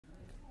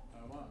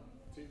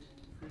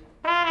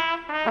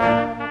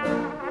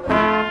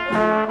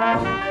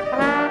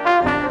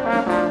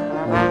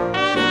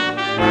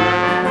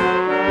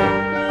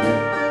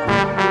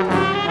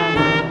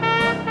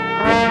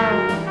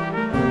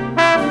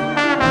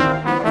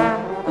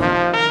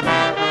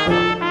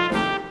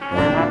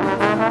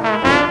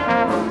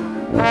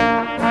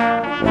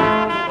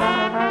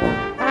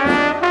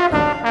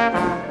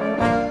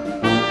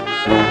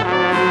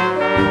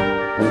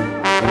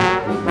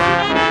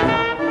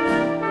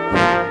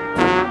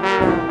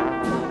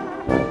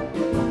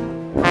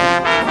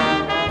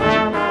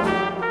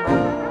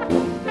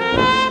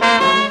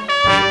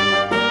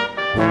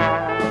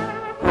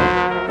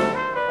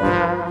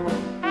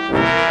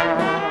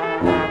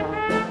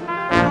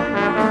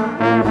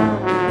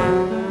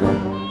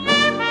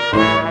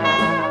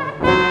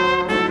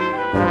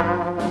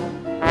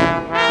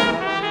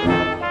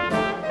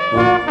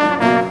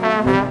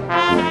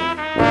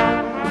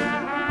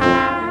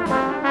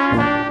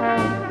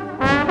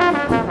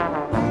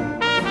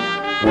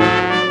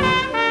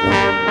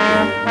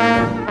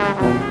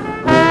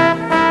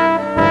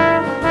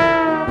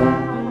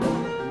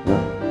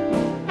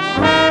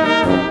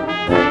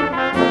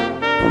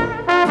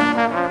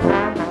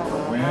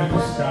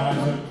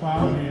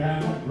cloudy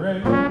and gray.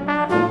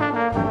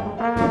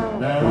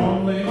 They're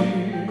only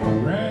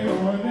gray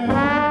for them.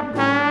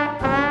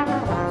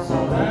 So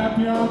wrap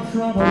your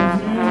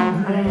troubles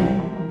in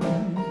dreams.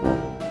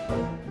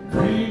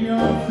 Dream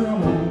your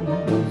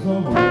troubles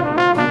away.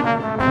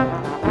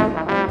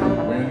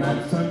 When that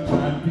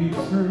sunshine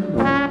peeks through,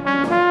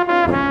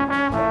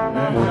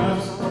 there's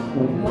just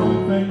one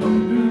thing to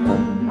do.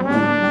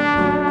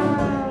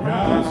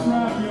 Just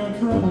wrap your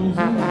troubles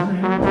in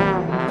dreams.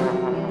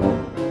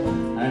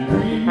 And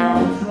dream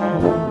your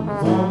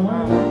troubles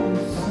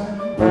always say.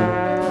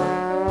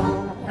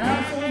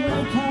 Castles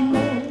will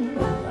tumble,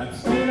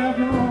 that's it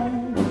after all.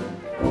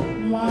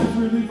 Life's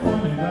really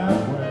funny that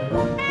way.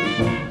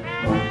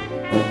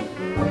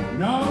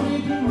 No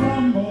need to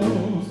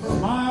grumble,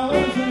 smile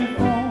as they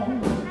fall.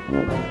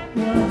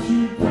 Weren't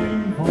you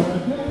king for a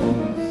day?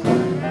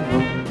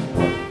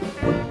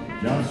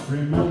 Just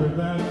remember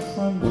that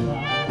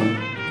sunshine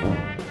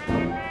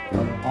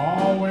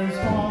always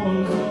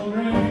follows the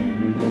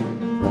rain.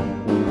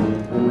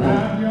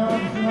 Wrap your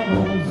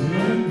troubles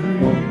in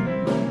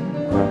dreams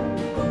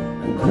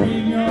and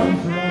dream your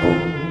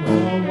troubles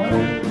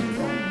away.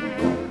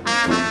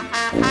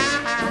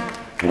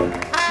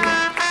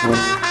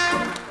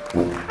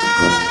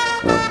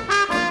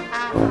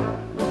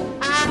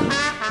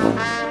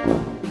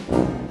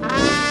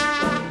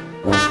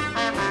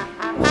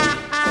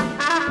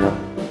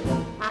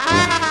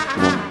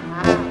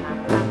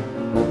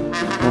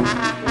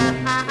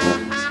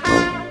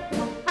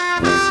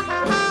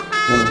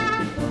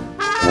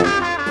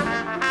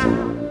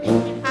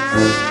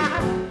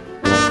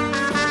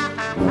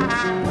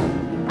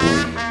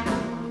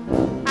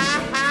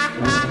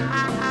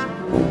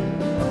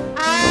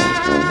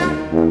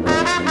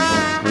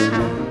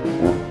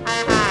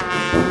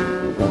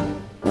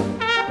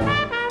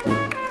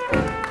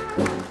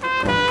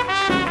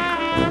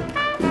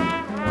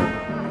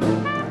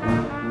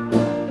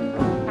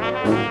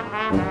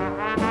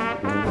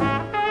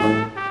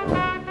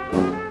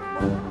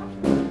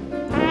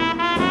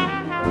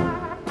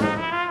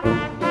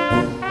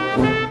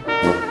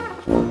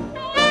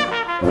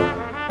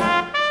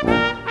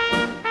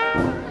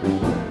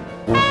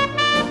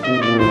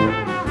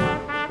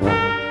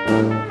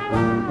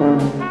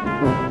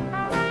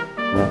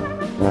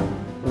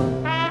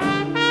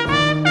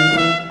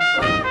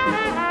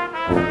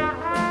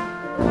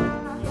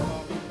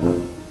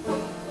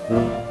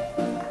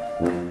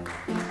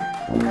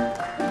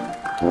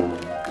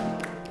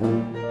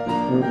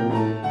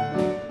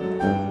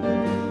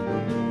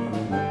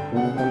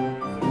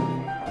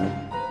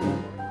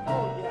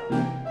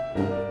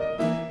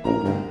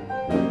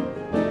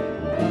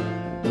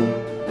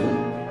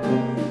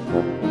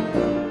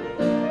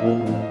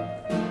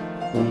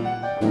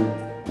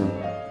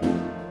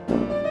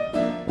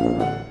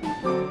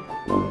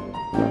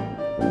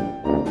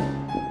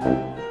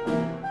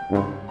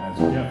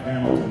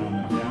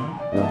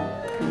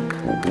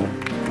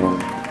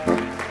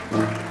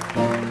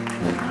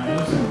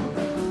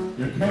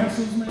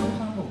 Castles may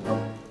tumble,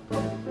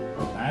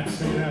 that's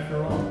fate after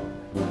all.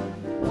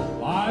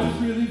 Life's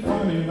really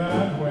funny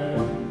that way.